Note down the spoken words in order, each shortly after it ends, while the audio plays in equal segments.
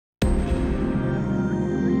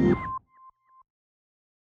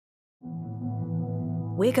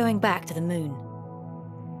we're going back to the moon.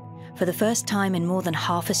 For the first time in more than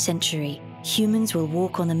half a century, humans will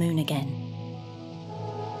walk on the moon again.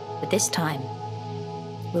 But this time,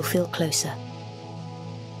 we'll feel closer.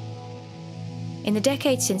 In the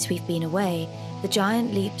decades since we've been away, the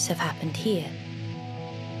giant leaps have happened here.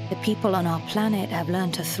 The people on our planet have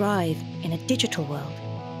learned to thrive in a digital world,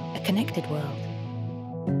 a connected world.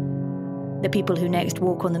 The people who next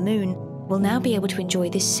walk on the moon will now be able to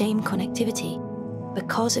enjoy this same connectivity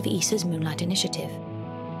because of ESA's Moonlight initiative.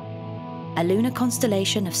 A lunar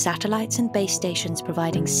constellation of satellites and base stations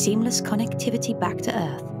providing seamless connectivity back to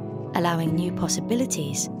Earth, allowing new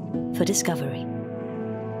possibilities for discovery.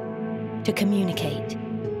 To communicate,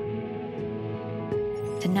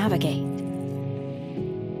 to navigate,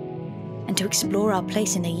 and to explore our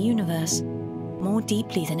place in the universe more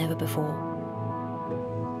deeply than ever before.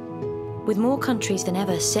 With more countries than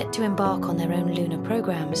ever set to embark on their own lunar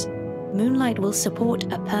programs, Moonlight will support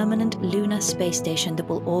a permanent lunar space station that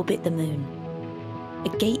will orbit the moon. A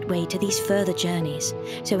gateway to these further journeys,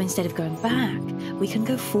 so instead of going back, we can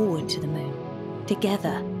go forward to the moon,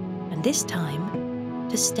 together, and this time,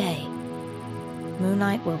 to stay.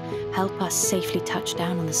 Moonlight will help us safely touch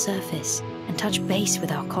down on the surface and touch base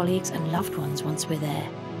with our colleagues and loved ones once we're there,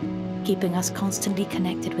 keeping us constantly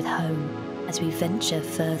connected with home as we venture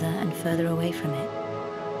further and further away from it,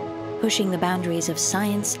 pushing the boundaries of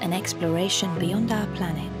science and exploration beyond our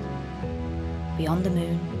planet, beyond the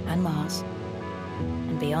moon and Mars,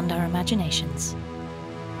 and beyond our imaginations.